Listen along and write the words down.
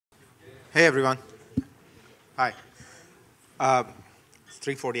Hey everyone. Hi. It's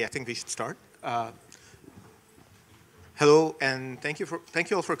 3:40. I think we should start. Hello, and thank you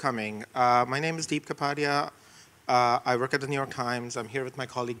all for coming. My name is Kapadia. I work at the New York Times. I'm here with my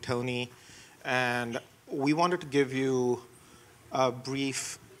colleague Tony, and we wanted to give you a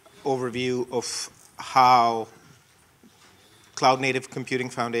brief overview of how Cloud Native Computing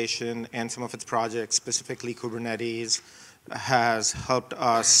Foundation and some of its projects, specifically Kubernetes, has helped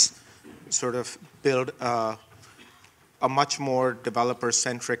us sort of build a much more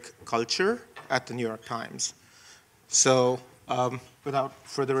developer-centric culture at the New York Times. So without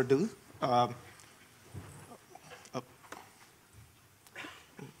further ado, all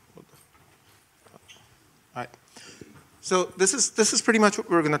right. So this is pretty much what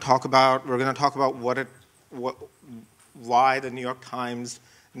we're going to talk about. We're going to talk about why the New York Times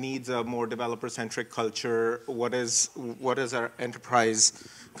needs a more developer-centric culture. What is our enterprise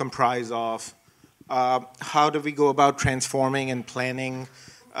comprise of? How do we go about transforming and planning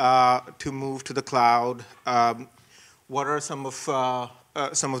to move to the cloud? What are some of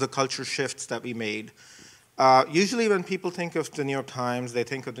the culture shifts that we made? Usually when people think of the New York Times, they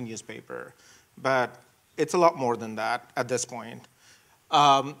think of the newspaper. But it's a lot more than that at this point.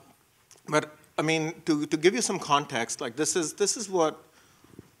 But I mean, to give you some context, like this is what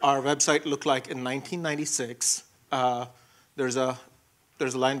our website looked like in 1996. There's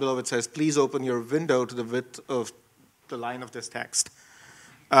a line below that says, "Please open your window to the width of the line of this text,"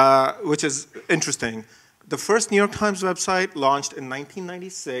 which is interesting. The first New York Times website launched in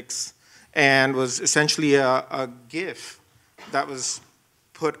 1996 and was essentially a GIF that was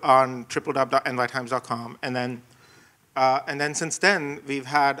put on www.nytimes.com. And then since then, we've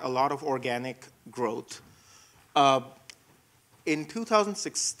had a lot of organic growth. In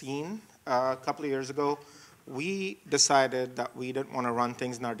 2016, a couple of years ago, we decided that we didn't want to run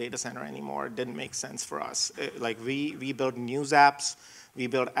things in our data center anymore. It didn't make sense for us. We built news apps. We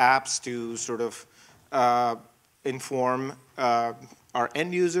built apps to sort of inform our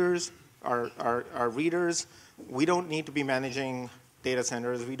end users, our readers. We don't need to be managing data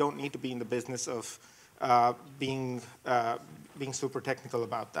centers. We don't need to be in the business of being super technical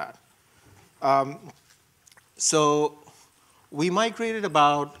about that. So we migrated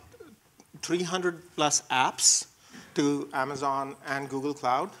about 300 plus apps to Amazon and Google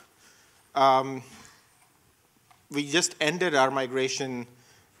Cloud. We just ended our migration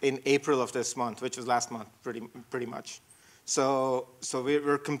in April of this month, which was last month, pretty much. So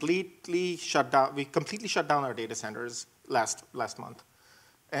we're completely shut down. We completely shut down our data centers last month.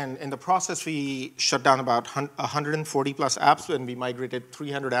 And in the process, we shut down about 140 plus apps, and we migrated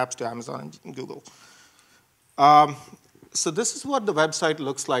 300 apps to Amazon and Google. So this is what the website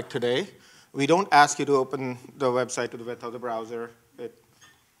looks like today. We don't ask you to open the website to the width of the browser. It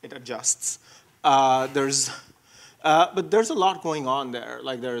adjusts. But there's a lot going on there.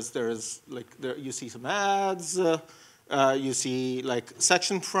 Like you see some ads. You see like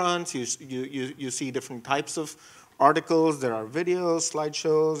section fronts. You see different types of articles. There are videos,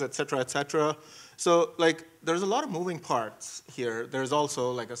 slideshows, et cetera, et cetera. So like there's a lot of moving parts here. There's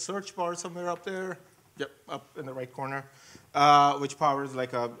also like a search bar somewhere up there. Yep, up in the right corner, which powers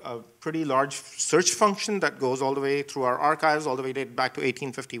like a pretty large search function that goes all the way through our archives, all the way back to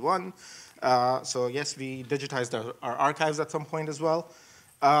 1851. So yes, we digitized our archives at some point as well.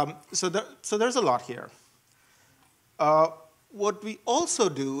 So there's a lot here. What we also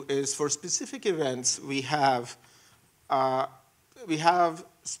do is for specific events, we have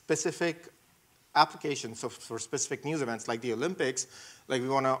specific applications. So for specific news events like the Olympics, like we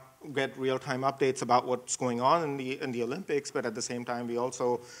want to get real-time updates about what's going on in the Olympics, but at the same time, we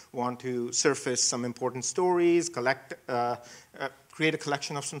also want to surface some important stories, create a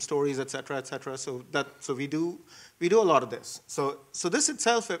collection of some stories, et cetera, et cetera. So we do a lot of this. So this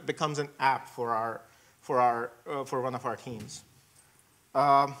itself becomes an app for one of our teams.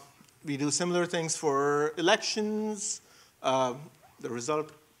 We do similar things for elections. The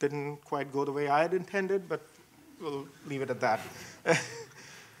result didn't quite go the way I had intended, but we'll leave it at that.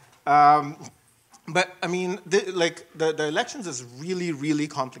 But I mean, the elections is really, really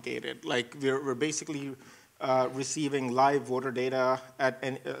complicated. Like we're basically receiving live voter data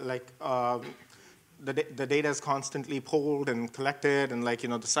the data is constantly polled and collected, and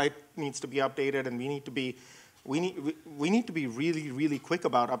the site needs to be updated, and we need to be really, really quick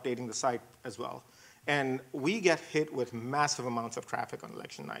about updating the site as well. And we get hit with massive amounts of traffic on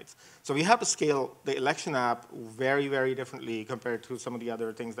election nights. So we have to scale the election app very, very differently compared to some of the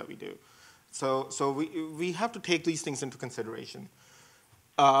other things that we do. So we have to take these things into consideration.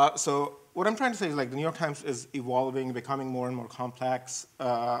 So what I'm trying to say is, like, the New York Times is evolving, becoming more and more complex.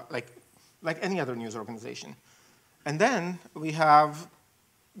 Like, like any other news organization. And then we have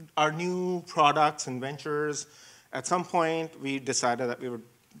our new products and ventures. At some point, we decided that we were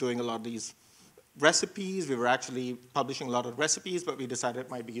doing a lot of these recipes. We were actually publishing a lot of recipes, but we decided it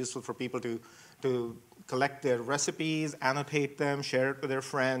might be useful for people to collect their recipes, annotate them, share it with their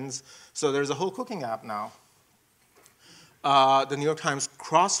friends. So there's a whole cooking app now. The New York Times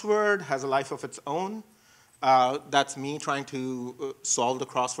crossword has a life of its own. That's me trying to solve the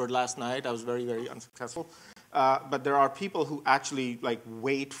crossword last night. I was very, very unsuccessful. But there are people who actually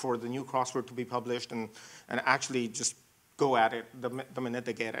wait for the new crossword to be published and actually just go at it the minute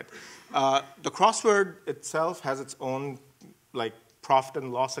they get it. The crossword itself has its own profit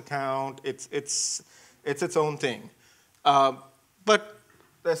and loss account. It's its own thing. But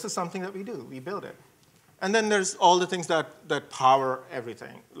this is something that we do. We build it. And then there's all the things that power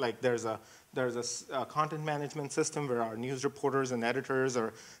everything. Like there's a content management system where our news reporters and editors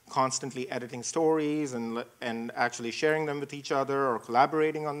are constantly editing stories and actually sharing them with each other or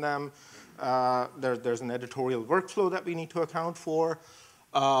collaborating on them. There's an editorial workflow that we need to account for.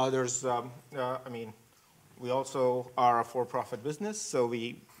 We also are a for-profit business, so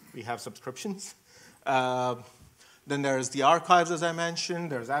we have subscriptions. Then there's the archives, as I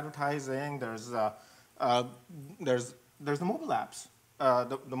mentioned. There's advertising. There's the mobile apps.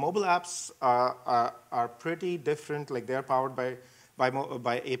 The mobile apps are pretty different. Like they're powered by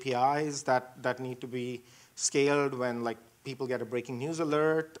APIs that need to be scaled when people get a breaking news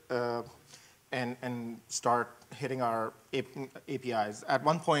alert and start hitting our APIs. At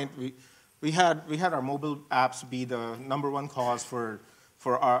one point, we had our mobile apps be the #1 cause for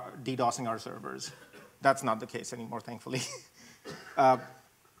our DDoSing our servers. That's not the case anymore, thankfully.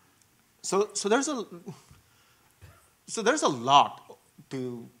 So there's a lot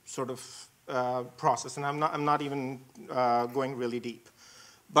to sort of process, and I'm not even going really deep.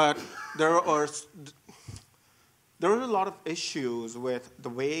 But there are a lot of issues with the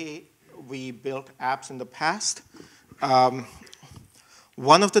way we built apps in the past.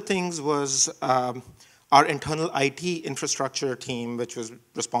 One of the things was our internal IT infrastructure team, which was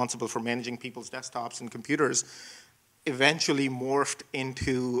responsible for managing people's desktops and computers, eventually morphed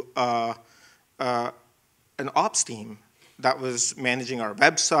into an ops team that was managing our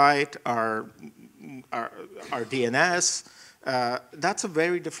website, our DNS. That's a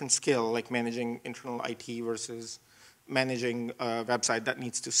very different skill, like managing internal IT versus managing a website that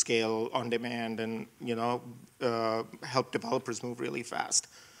needs to scale on demand and help developers move really fast.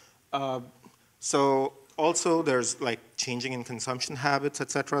 So also there's changing in consumption habits,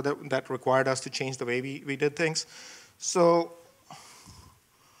 et cetera, that required us to change the way we did things. So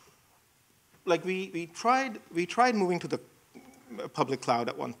we tried moving to the public cloud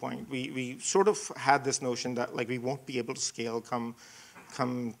at one point. We sort of had this notion that we won't be able to scale come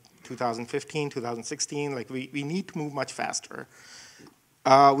 2015, 2016. We need to move much faster.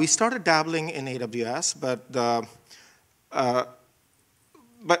 We started dabbling in AWS, but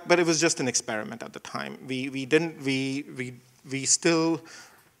it was just an experiment at the time. We still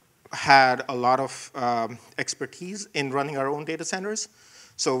had a lot of expertise in running our own data centers,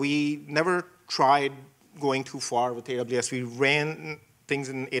 so we never tried going too far with AWS. We ran things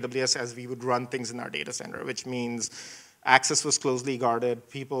in AWS as we would run things in our data center, which means access was closely guarded.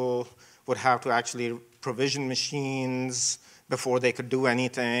 People would have to actually provision machines before they could do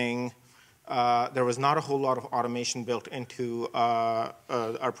anything. There was not a whole lot of automation built into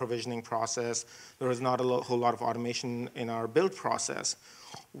our provisioning process. There was not a whole lot of automation in our build process.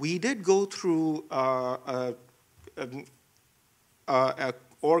 We did go through an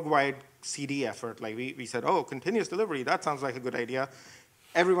org-wide CD effort. We said, oh, continuous delivery, that sounds like a good idea.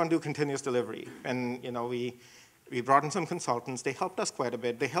 Everyone do continuous delivery. And we brought in some consultants. They helped us quite a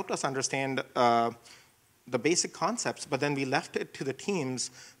bit. They helped us understand the basic concepts, but then we left it to the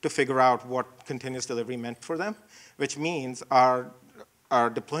teams to figure out what continuous delivery meant for them, which means our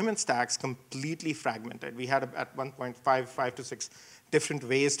deployment stacks completely fragmented. We had, at one point, five to six different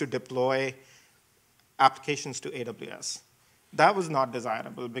ways to deploy applications to AWS. That was not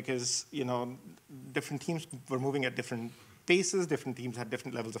desirable because different teams were moving at different paces. Different teams had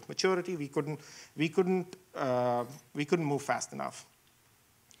different levels of maturity. We couldn't move fast enough.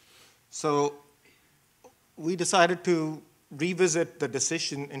 So we decided to revisit the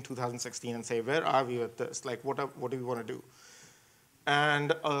decision in 2016 and say, where are we with this? What do we want to do?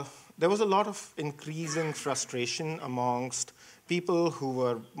 And there was a lot of increasing frustration amongst people who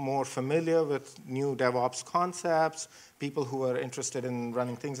were more familiar with new DevOps concepts, people who were interested in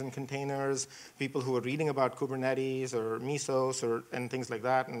running things in containers, people who were reading about Kubernetes or Mesos and things like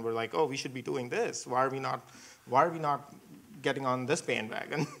that, and were like, oh, we should be doing this. Why are we not getting on this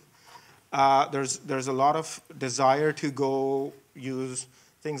bandwagon? There's a lot of desire to go use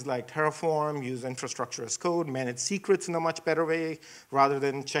things like Terraform, use infrastructure as code, manage secrets in a much better way, rather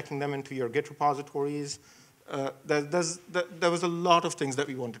than checking them into your Git repositories. There was a lot of things that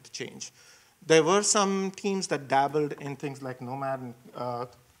we wanted to change. There were some teams that dabbled in things like Nomad. And,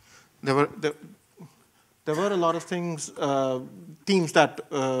 there were a lot of things, teams that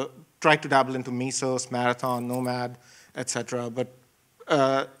tried to dabble into Mesos, Marathon, Nomad, etc. But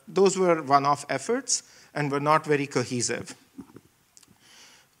those were one-off efforts and were not very cohesive.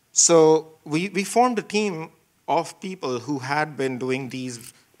 So we formed a team of people who had been doing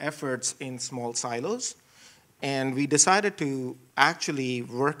these efforts in small silos. And we decided to actually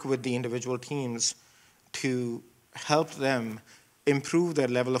work with the individual teams to help them improve their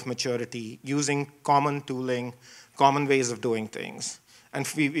level of maturity using common tooling, common ways of doing things. And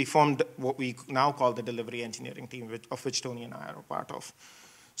we formed what we now call the delivery engineering team, of which Tony and I are a part of.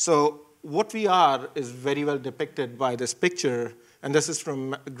 So what we are is very well depicted by this picture. And this is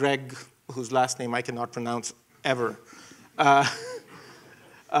from Greg, whose last name I cannot pronounce ever.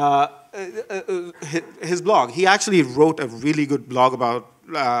 His blog. He actually wrote a really good blog about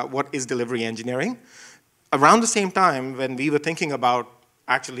what is delivery engineering. Around the same time when we were thinking about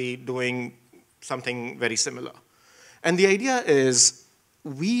actually doing something very similar. And the idea is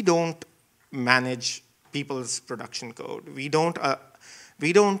we don't manage people's production code. We don't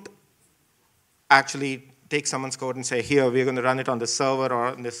actually take someone's code and say, here, we're going to run it on this server or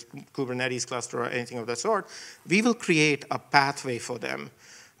on this Kubernetes cluster or anything of that sort. We will create a pathway for them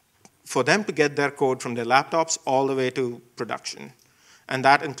to get their code from their laptops all the way to production. And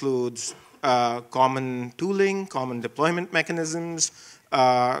that includes common tooling, common deployment mechanisms,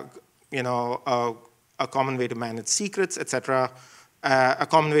 a common way to manage secrets, et cetera, a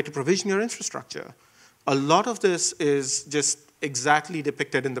common way to provision your infrastructure. A lot of this is just exactly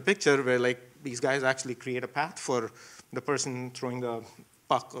depicted in the picture where like these guys actually create a path for the person throwing the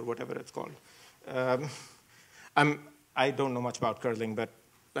puck or whatever it's called. I don't know much about curling, but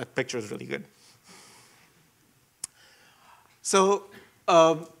that picture is really good. So,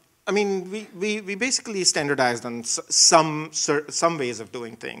 I mean, we basically standardized on some ways of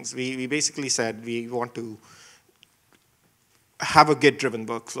doing things. We basically said we want to have a Git-driven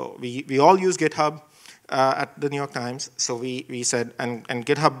workflow. We all use GitHub at the New York Times, so we said, and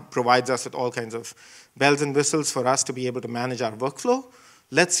GitHub provides us with all kinds of bells and whistles for us to be able to manage our workflow.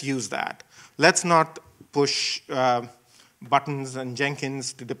 Let's use that. Let's not push buttons and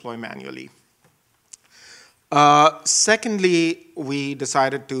Jenkins to deploy manually. Secondly, we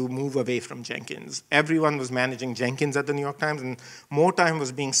decided to move away from Jenkins. Everyone was managing Jenkins at the New York Times, and more time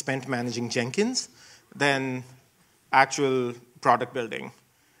was being spent managing Jenkins than actual product building.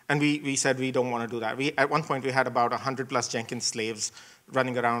 And we said we don't want to do that. At one point, we had about 100+ Jenkins slaves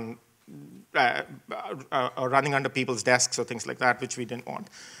running around, or running under people's desks or things like that, which we didn't want.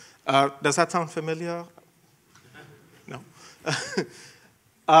 Does that sound familiar? No.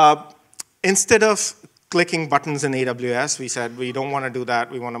 Instead of clicking buttons in AWS, we said we don't want to do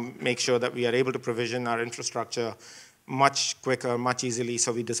that. We want to make sure that we are able to provision our infrastructure much quicker, much easily,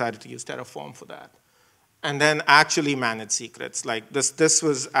 so we decided to use Terraform for that. And then actually manage secrets. Like this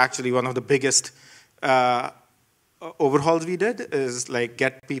was actually one of the biggest overhauls we did, is like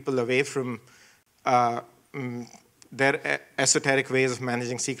get people away from their esoteric ways of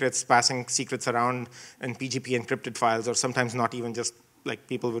managing secrets, passing secrets around in PGP encrypted files, or sometimes not even just like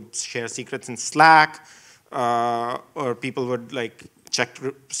people would share secrets in Slack, or people would like check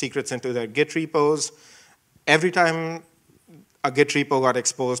secrets into their Git repos. Every time a Git repo got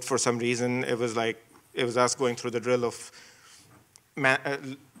exposed for some reason, it was us going through the drill of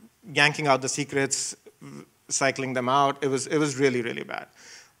yanking out the secrets, cycling them out. It was really, really bad.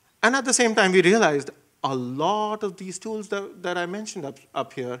 And at the same time, we realized a lot of these tools that I mentioned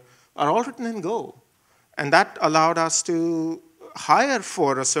up here are all written in Go. And that allowed us to hire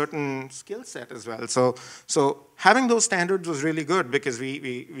for a certain skill set as well. So having those standards was really good because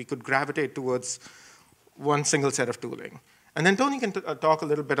we could gravitate towards one single set of tooling. And then Tony can talk a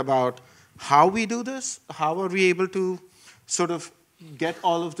little bit about how we do this. How are we able to sort of get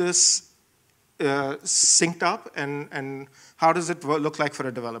all of this synced up, and how does it look like for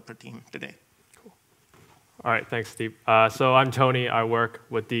a developer team today? Cool. All right, thanks, Deep. So I'm Tony. I work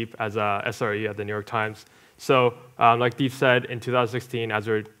with Deep as a SRE at the New York Times. So like Deep said, in 2016, as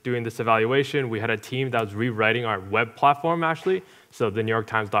we were doing this evaluation, we had a team that was rewriting our web platform, actually. So the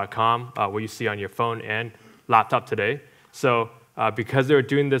NewYorkTimes.com, what you see on your phone and laptop today. So because they were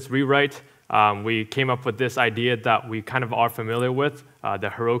doing this rewrite, we came up with this idea that we kind of are familiar with, the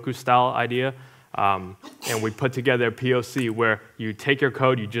Heroku-style idea. And we put together a POC where you take your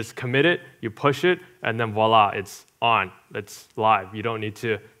code, you just commit it, you push it, and then voila, it's on. It's live. You don't need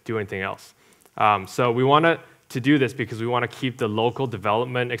to do anything else. So we want to do this because we want to keep the local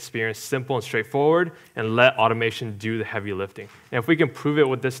development experience simple and straightforward and let automation do the heavy lifting. And if we can prove it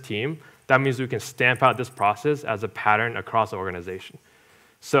with this team, that means we can stamp out this process as a pattern across the organization.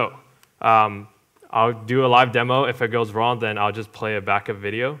 So I'll do a live demo. If it goes wrong, then I'll just play a backup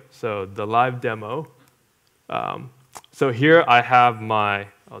video. So the live demo. So here I have my,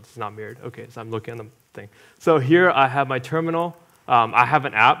 oh, this is not mirrored. OK, so I'm looking at the thing. So here I have my terminal. I have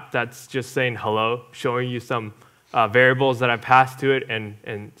an app that's just saying hello, showing you some variables that I passed to it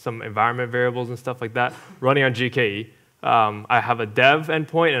and some environment variables and stuff like that, running on GKE. I have a dev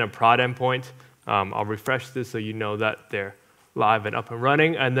endpoint and a prod endpoint. I'll refresh this so you know that they're live and up and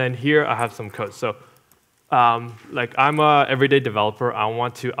running. And then here I have some code. So like I'm an everyday developer. I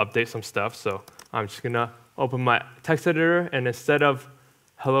want to update some stuff. So I'm just going to open my text editor. And instead of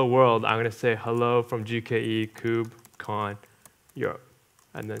hello world, I'm going to say hello from GKE KubeCon Europe.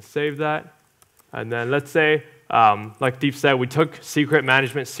 And then save that. And then let's say, like Deep said, we took secret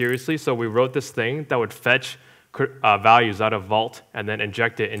management seriously. So we wrote this thing that would fetch values out of Vault and then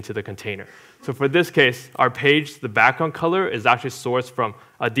inject it into the container. So for this case, our page, the background color is actually sourced from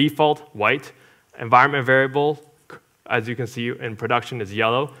a default white. Environment variable, as you can see in production, is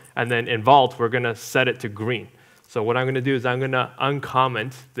yellow. And then in Vault, we're going to set it to green. So what I'm going to do is I'm going to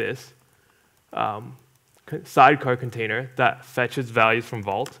uncomment this sidecar container that fetches values from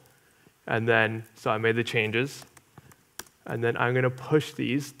Vault. And then, so I made the changes. And then I'm going to push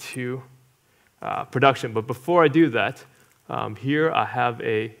these to production. But before I do that, here I have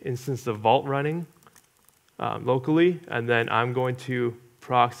an instance of Vault running locally, and then I'm going to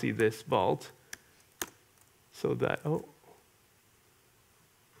proxy this Vault so that, oh,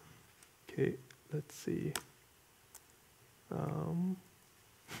 okay, let's see.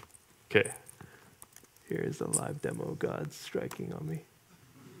 Okay, here's the live demo God striking on me.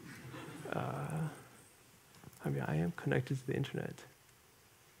 I mean, I am connected to the internet.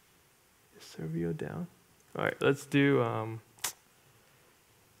 Is Servio down? All right, let's do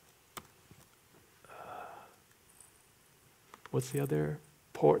what's the other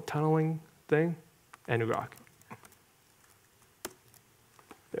port tunneling thing? ngrok.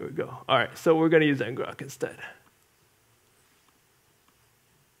 There we go. All right, so we're going to use ngrok instead.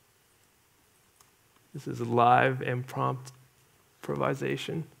 This is live and prompt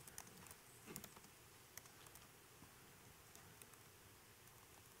improvisation.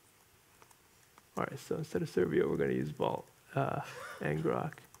 All right, so instead of Servio, we're going to use Vault,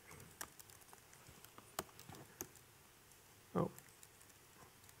 ngrok. Oh.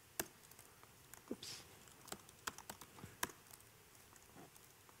 Oops.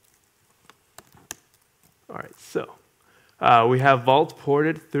 All right, so we have Vault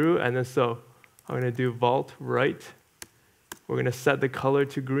ported through, and then so I'm going to do Vault right. We're going to set the color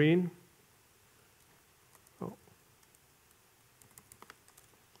to green.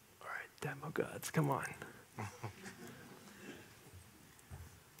 Demo gods, come on.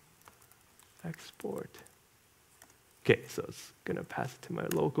 Export. Okay, so it's going to pass it to my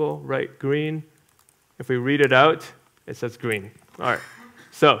local, right, green. If we read it out, it says green. All right,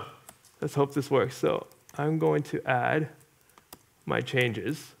 so let's hope this works. So I'm going to add my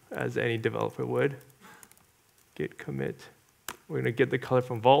changes, as any developer would. Git commit. We're going to get the color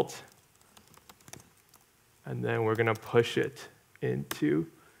from Vault. And then we're going to push it into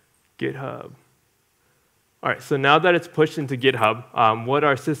GitHub. All right, so now that it's pushed into GitHub, what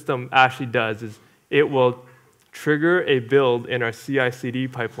our system actually does is it will trigger a build in our CI/CD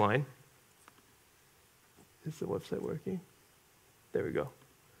pipeline. Is the website working? There we go.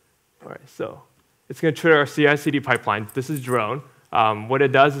 All right, so it's going to trigger our CI/CD pipeline. This is Drone. What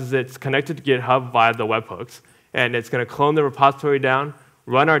it does is it's connected to GitHub via the webhooks, and it's going to clone the repository down,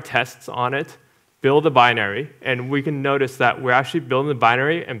 run our tests on it, build a binary, and we can notice that we're actually building the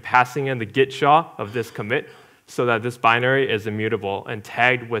binary and passing in the git SHA of this commit so that this binary is immutable and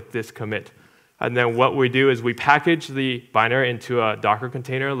tagged with this commit. And then what we do is we package the binary into a Docker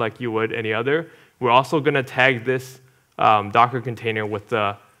container like you would any other. We're also going to tag this Docker container with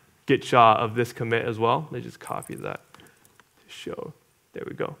the git SHA of this commit as well. Let me just copy that to show. There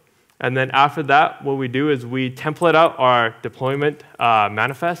we go. And then after that, what we do is we template out our deployment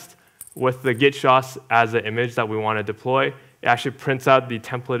manifest with the git SHA as an image that we want to deploy. It actually prints out the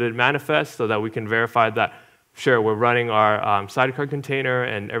templated manifest so that we can verify that, sure, we're running our sidecar container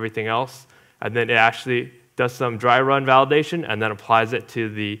and everything else. And then it actually does some dry run validation and then applies it to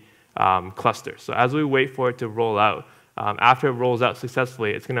the cluster. So as we wait for it to roll out, after it rolls out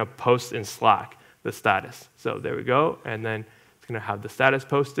successfully, it's going to post in Slack the status. So there we go, and then it's going to have the status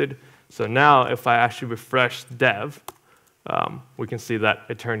posted. So now if I actually refresh dev, we can see that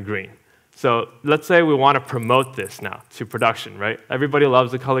it turned green. So let's say we want to promote this now to production, right? Everybody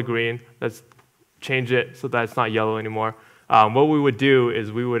loves the color green. Let's change it so that it's not yellow anymore. What we would do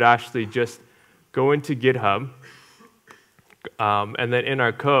is we would actually just go into GitHub, and then in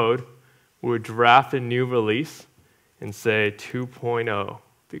our code, we would draft a new release and say 2.0,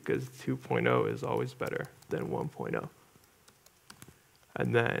 because 2.0 is always better than 1.0.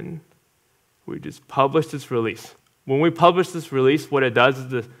 And then we just publish this release. When we publish this release, what it does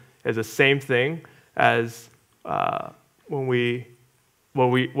is the same thing as what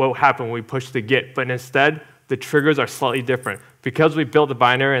happened when we push the Git, but instead, the triggers are slightly different. Because we built the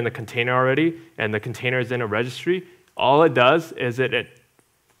binary and the container already, and the container is in a registry, all it does is it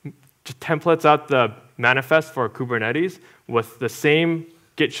templates out the manifest for Kubernetes with the same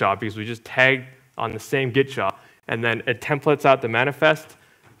Git shop, because we just tagged on the same Git shop, and then it templates out the manifest,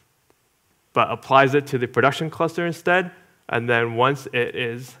 but applies it to the production cluster instead, and then once it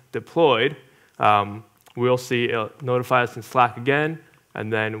is deployed, we'll see it notify us in Slack again,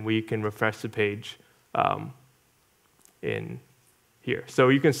 and then we can refresh the page in here. So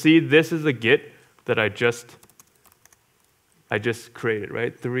you can see this is a Git that I just created,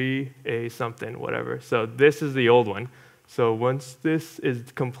 right? 3A something, whatever. So this is the old one. So once this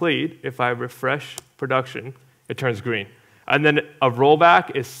is complete, if I refresh production, it turns green. And then a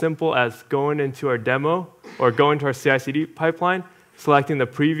rollback is simple as going into our demo or going to our CI/CD pipeline, selecting the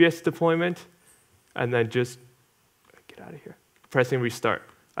previous deployment, and then just get out of here, pressing restart.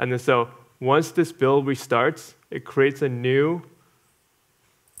 And then so once this build restarts, it creates a new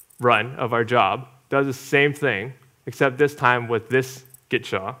run of our job, does the same thing, except this time with this Git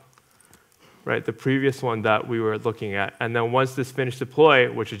shop, right? The previous one that we were looking at. And then once this finished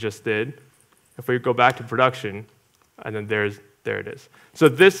deploy, which it just did, if we go back to production, and then there it is. So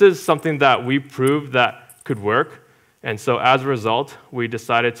this is something that we proved that could work. And so as a result, we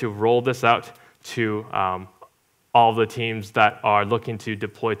decided to roll this out to all the teams that are looking to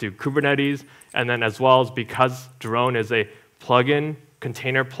deploy to Kubernetes. And then as well as because Drone is a plugin,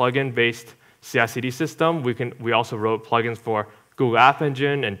 container plugin-based CI/CD system, we also wrote plugins for Google App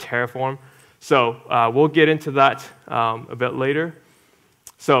Engine and Terraform. So we'll get into that a bit later.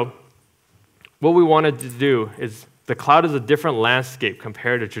 So what we wanted to do is the cloud is a different landscape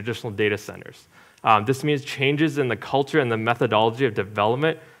compared to traditional data centers. This means changes in the culture and the methodology of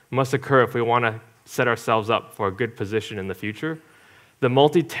development must occur if we want to set ourselves up for a good position in the future. The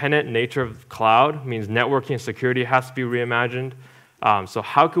multi-tenant nature of cloud means networking and security has to be reimagined. So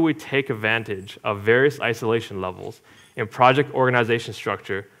how can we take advantage of various isolation levels in project organization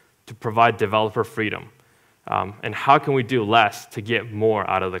structure to provide developer freedom? And how can we do less to get more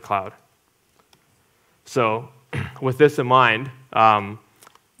out of the cloud? So with this in mind,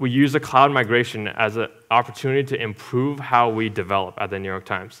 we use a cloud migration as an opportunity to improve how we develop at the New York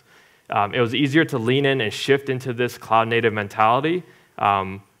Times. It was easier to lean in and shift into this cloud-native mentality,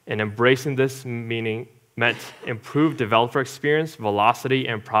 and embracing this meant improved developer experience, velocity,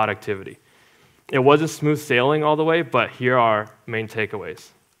 and productivity. It wasn't smooth sailing all the way, but here are main takeaways.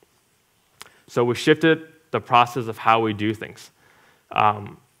 So we shifted the process of how we do things.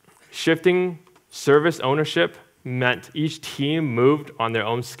 Shifting service ownership meant each team moved on their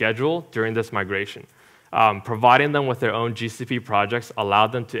own schedule during this migration. Providing them with their own GCP projects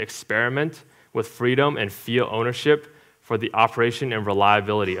allowed them to experiment with freedom and feel ownership for the operation and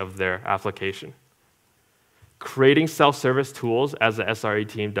reliability of their application. Creating self-service tools, as the SRE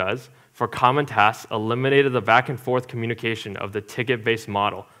team does, for common tasks eliminated the back and forth communication of the ticket-based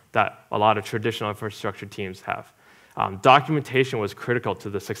model that a lot of traditional infrastructure teams have. Documentation was critical to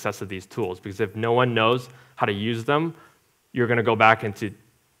the success of these tools, because if no one knows how to use them, you're going to go back into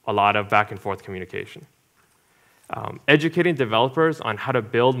a lot of back and forth communication. Educating developers on how to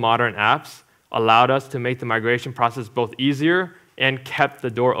build modern apps allowed us to make the migration process both easier and kept the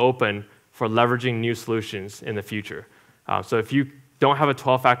door open for leveraging new solutions in the future. So if you don't have a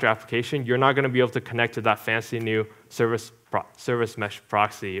 12-factor application, you're not going to be able to connect to that fancy new service mesh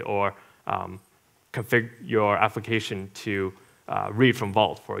proxy or configure your application to read from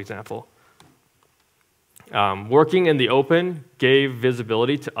Vault, for example. Working in the open gave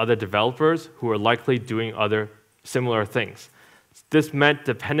visibility to other developers who were likely doing other similar things. This meant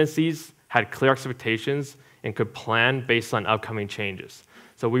dependencies had clear expectations and could plan based on upcoming changes.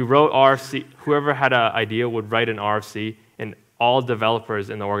 So we wrote RFC, whoever had an idea would write an RFC, and all developers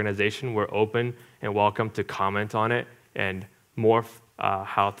in the organization were open and welcome to comment on it and morph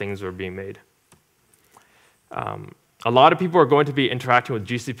how things were being made. A lot of people are going to be interacting with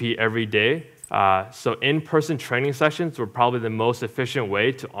GCP every day. So in-person training sessions were probably the most efficient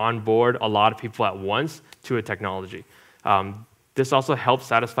way to onboard a lot of people at once to a technology. This also helps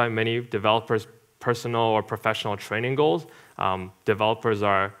satisfy many developers' personal or professional training goals. Developers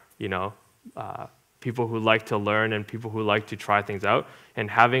are, people who like to learn and people who like to try things out. And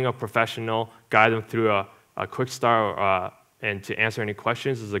having a professional guide them through a quick start and to answer any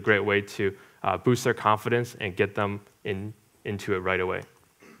questions is a great way to boost their confidence and get them into it right away.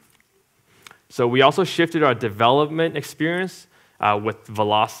 So we also shifted our development experience with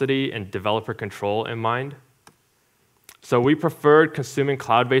velocity and developer control in mind. So we preferred consuming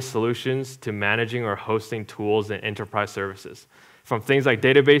cloud-based solutions to managing or hosting tools and enterprise services, from things like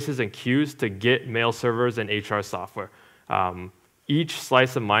databases and queues to Git, mail servers, and HR software. Each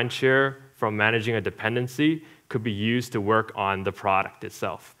slice of mindshare from managing a dependency could be used to work on the product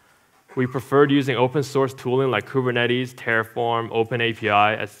itself. We preferred using open source tooling like Kubernetes, Terraform,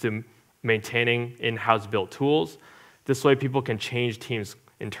 OpenAPI as to maintaining in-house built tools. This way people can change teams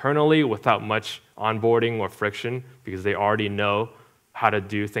internally without much onboarding or friction because they already know how to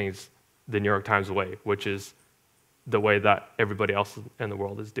do things the New York Times way, which is the way that everybody else in the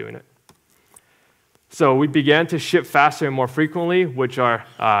world is doing it. So we began to ship faster and more frequently, which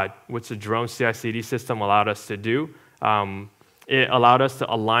the Jerome CI/CD system allowed us to do. It allowed us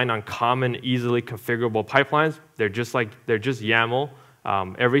to align on common, easily configurable pipelines. They're just YAML.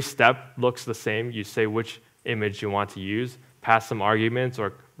 Every step looks the same. You say which image you want to use, pass some arguments,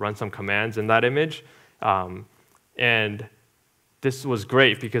 or run some commands in that image. And this was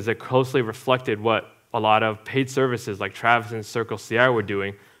great because it closely reflected what a lot of paid services like Travis and Circle CI were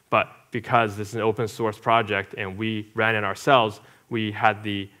doing. But because this is an open source project and we ran it ourselves, we had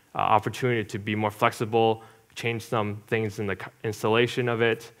the opportunity to be more flexible, change some things in the installation of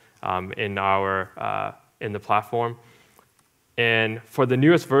it in the platform. And for the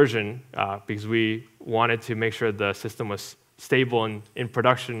newest version, because we wanted to make sure the system was stable and in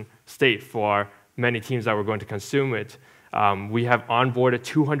production state for many teams that were going to consume it, we have onboarded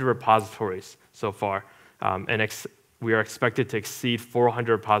 200 repositories so far, and we are expected to exceed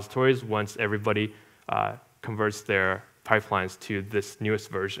 400 repositories once everybody converts their pipelines to this newest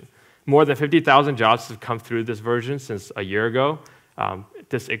version. More than 50,000 jobs have come through this version since a year ago.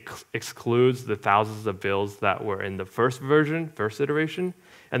 This excludes the thousands of builds that were in the first iteration.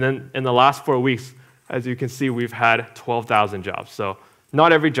 And then in the last 4 weeks, as you can see, we've had 12,000 jobs. So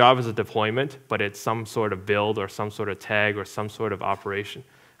not every job is a deployment, but it's some sort of build or some sort of tag or some sort of operation.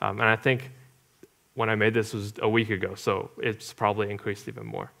 And I think when I made this was a week ago, so it's probably increased even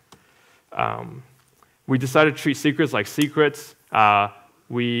more. We decided to treat secrets like secrets.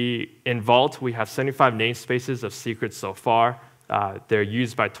 In Vault, we have 75 namespaces of secrets so far. They're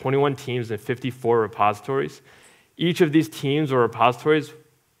used by 21 teams and 54 repositories. Each of these teams or repositories,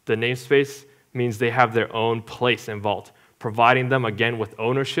 the namespace means they have their own place in Vault, providing them, again, with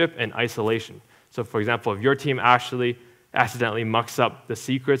ownership and isolation. So for example, if your team actually accidentally mucks up the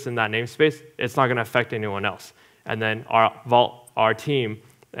secrets in that namespace, it's not going to affect anyone else. And then our team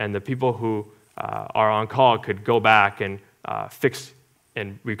and the people who are on call could go back and fix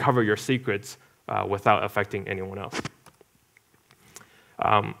and recover your secrets without affecting anyone else.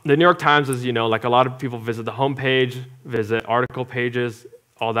 The New York Times, as you know, like a lot of people visit the homepage, visit article pages,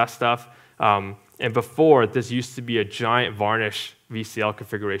 all that stuff. And before, this used to be a giant varnish VCL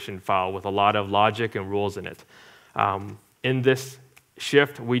configuration file with a lot of logic and rules in it. In this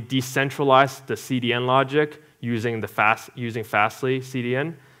shift, we decentralized the CDN logic using Fastly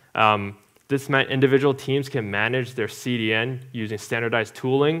CDN. This meant individual teams can manage their CDN using standardized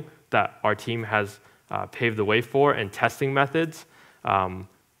tooling that our team has paved the way for and testing methods.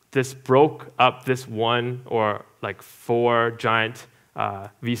 This broke up this one or like 4 giant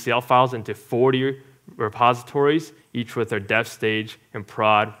VCL files into 40 repositories, each with their dev stage and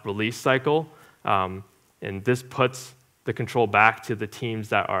prod release cycle. And this puts the control back to the teams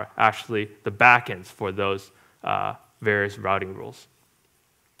that are actually the backends for those various routing rules.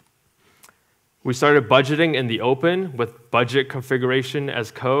 We started budgeting in the open with budget configuration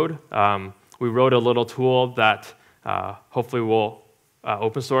as code. We wrote a little tool that hopefully will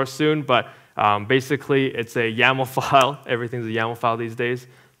open source soon, but basically it's a YAML file. Everything's a YAML file these days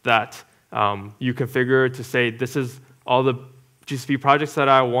that you configure to say this is all the GCP projects that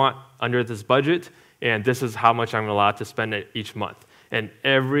I want under this budget, and this is how much I'm allowed to spend each month. And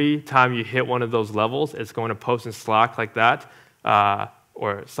every time you hit one of those levels, it's going to post in Slack like that,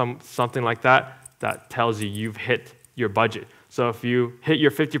 or something like that, that tells you you've hit your budget. So if you hit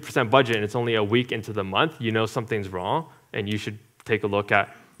your 50% budget and it's only a week into the month, you know something's wrong, and you should take a look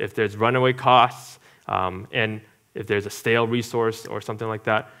at if there's runaway costs, and if there's a stale resource or something like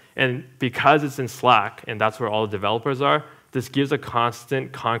that. And because it's in Slack, and that's where all the developers are, this gives a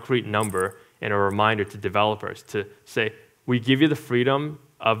constant, concrete number and a reminder to developers to say, we give you the freedom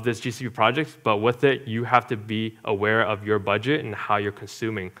of this GCP project, but with it, you have to be aware of your budget and how you're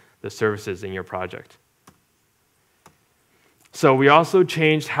consuming the services in your project. So we also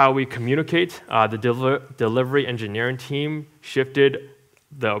changed how we communicate. The delivery engineering team shifted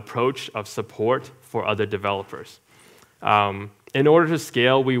the approach of support for other developers. In order to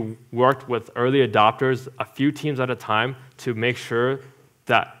scale, we worked with early adopters, a few teams at a time, to make sure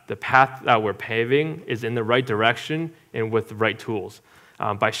that the path that we're paving is in the right direction and with the right tools.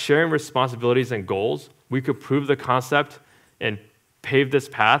 By sharing responsibilities and goals, we could prove the concept and pave this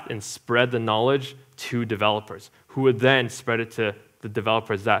path and spread the knowledge to developers, who would then spread it to the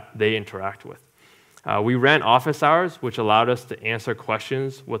developers that they interact with. We ran office hours, which allowed us to answer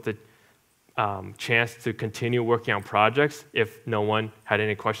questions with the chance to continue working on projects if no one had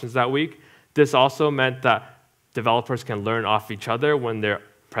any questions that week. This also meant that developers can learn off each other when they're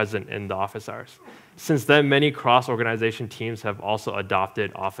present in the office hours. Since then, many cross-organization teams have also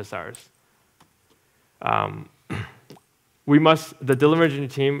adopted office hours. The delivery engineering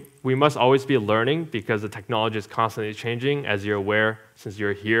team, we must always be learning because the technology is constantly changing, as you're aware since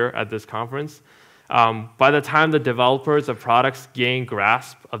you're here at this conference. By the time the developers of products gain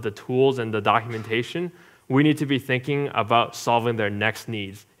grasp of the tools and the documentation, we need to be thinking about solving their next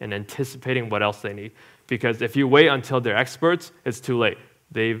needs and anticipating what else they need. Because if you wait until they're experts, it's too late.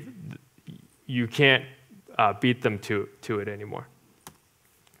 You can't beat them to it anymore.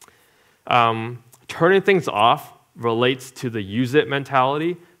 Turning things off relates to the use it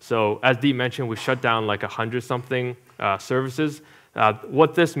mentality. So as Deep mentioned, we shut down like 100-something services.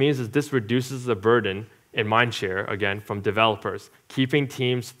 What this means is this reduces the burden in mindshare, again, from developers, keeping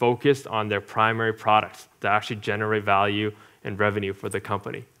teams focused on their primary products that actually generate value and revenue for the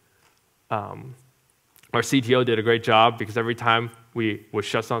company. Our CTO did a great job because every time we would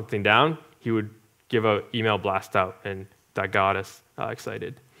shut something down, he would give an email blast out, and that got us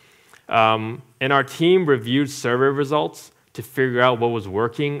excited. And our team reviewed survey results to figure out what was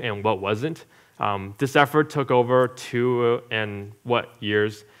working and what wasn't. This effort took over 2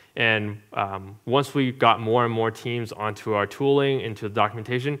 years, and once we got more and more teams onto our tooling, into the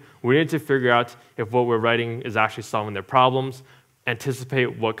documentation, we needed to figure out if what we're writing is actually solving their problems,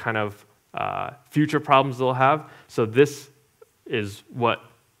 anticipate what kind of future problems they'll have. So this is what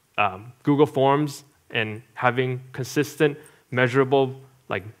Google Forms and having consistent, measurable,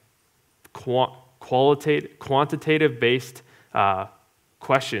 like quantitative-based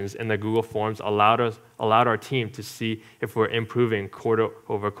questions in the Google Forms allowed our team to see if we're improving quarter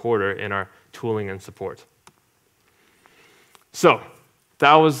over quarter in our tooling and support. So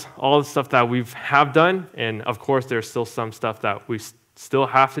that was all the stuff that we have done, and of course there's still some stuff that we still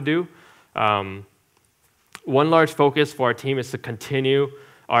have to do. One large focus for our team is to continue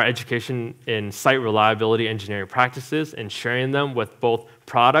our education in site reliability engineering practices and sharing them with both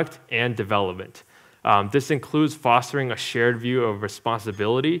product and development. This includes fostering a shared view of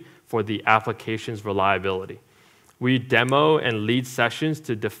responsibility for the application's reliability. We demo and lead sessions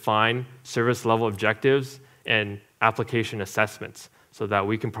to define service level objectives and application assessments so that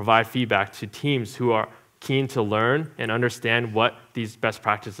we can provide feedback to teams who are keen to learn and understand what these best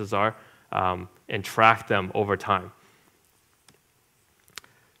practices are and track them over time.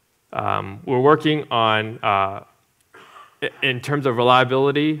 We're working on, in terms of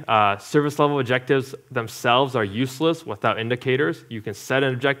reliability, service level objectives themselves are useless without indicators. You can set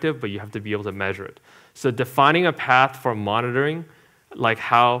an objective, but you have to be able to measure it. So defining a path for monitoring, like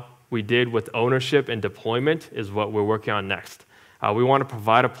how we did with ownership and deployment, is what we're working on next. We want to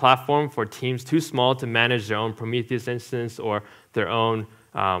provide a platform for teams too small to manage their own Prometheus instance or their own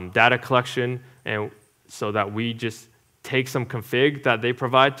data collection, and so that we just take some config that they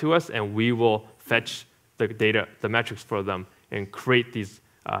provide to us, and we will fetch the data, the metrics for them, and create these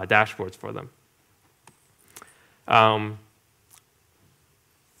dashboards for them.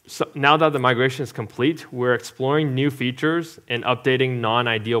 So now that the migration is complete, we're exploring new features and updating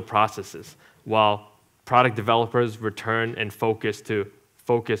non-ideal processes, while product developers return and focus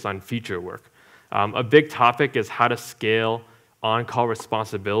on feature work. A big topic is how to scale on-call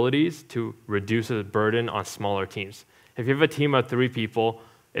responsibilities to reduce the burden on smaller teams. If you have a team of 3 people,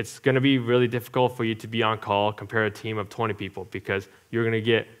 it's going to be really difficult for you to be on call compared to a team of 20 people because you're going to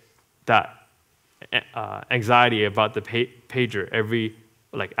get that anxiety about the pager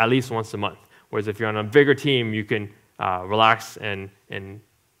at least once a month. Whereas if you're on a bigger team, you can relax and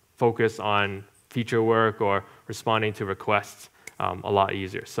focus on feature work or responding to requests a lot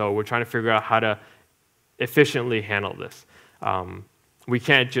easier. So we're trying to figure out how to efficiently handle this. we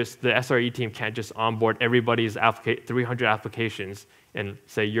can't just, the SRE team can't just onboard everybody's 300 applications and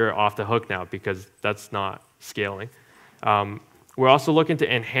say you're off the hook now, because that's not scaling. We're also looking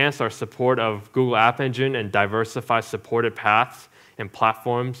to enhance our support of Google App Engine and diversify supported paths and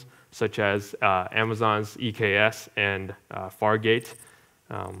platforms such as Amazon's EKS and Fargate.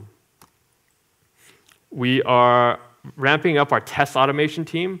 We are ramping up our test automation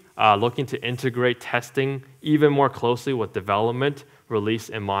team, looking to integrate testing even more closely with development, release,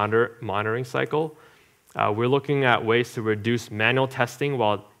 and monitoring cycle. We're looking at ways to reduce manual testing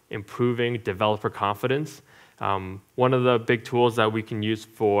while improving developer confidence. One of the big tools that we can use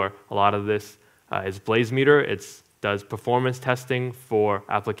for a lot of this is BlazeMeter. It does performance testing for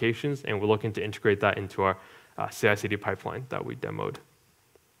applications, and we're looking to integrate that into our CI/CD pipeline that we demoed.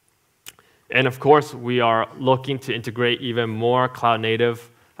 And of course, we are looking to integrate even more cloud-native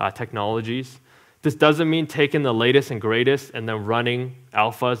technologies. This doesn't mean taking the latest and greatest and then running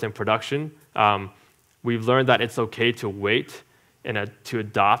alphas in production. We've learned that it's okay to wait and to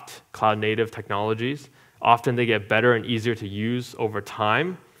adopt cloud-native technologies. Often they get better and easier to use over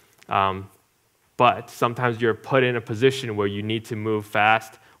time. But sometimes you're put in a position where you need to move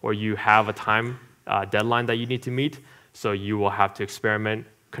fast, or you have a time deadline that you need to meet. So you will have to experiment,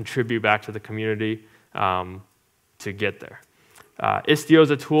 contribute back to the community to get there. Istio is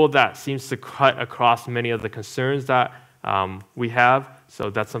a tool that seems to cut across many of the concerns that we have.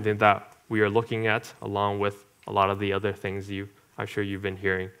 So that's something that we are looking at, along with a lot of the other things I'm sure you've been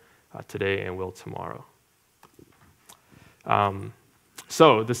hearing today and will tomorrow.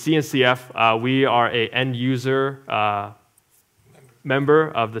 So the CNCF, we are an end user member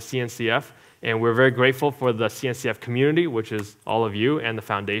of the CNCF, and we're very grateful for the CNCF community, which is all of you, and the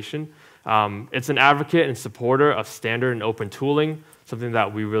foundation. It's an advocate and supporter of standard and open tooling, something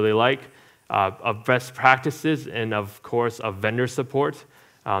that we really like, of best practices, and of course of vendor support.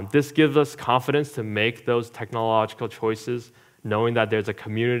 This gives us confidence to make those technological choices, knowing that there's a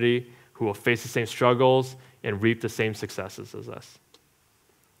community who will face the same struggles and reap the same successes as us.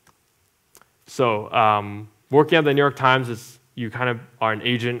 So working at the New York Times is, you kind of are an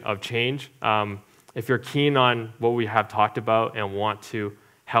agent of change. If you're keen on what we have talked about and want to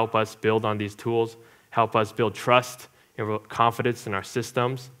help us build on these tools, help us build trust and confidence in our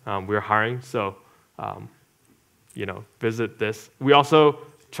systems, we're hiring. So, visit this. We also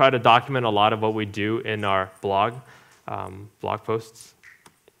try to document a lot of what we do in our blog posts.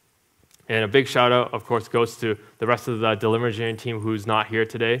 And a big shout out, of course, goes to the rest of the delivery engineering team who's not here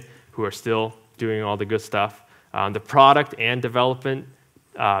today, who are still doing all the good stuff. The product and development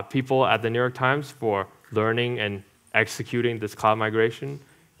people at the New York Times for learning and executing this cloud migration,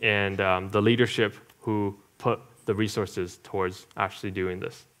 and the leadership who put the resources towards actually doing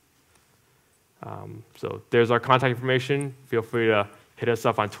this. So there's our contact information. Feel free to hit us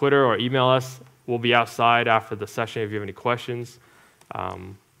up on Twitter or email us. We'll be outside after the session if you have any questions.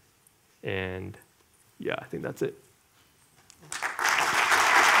 And yeah, I think that's it.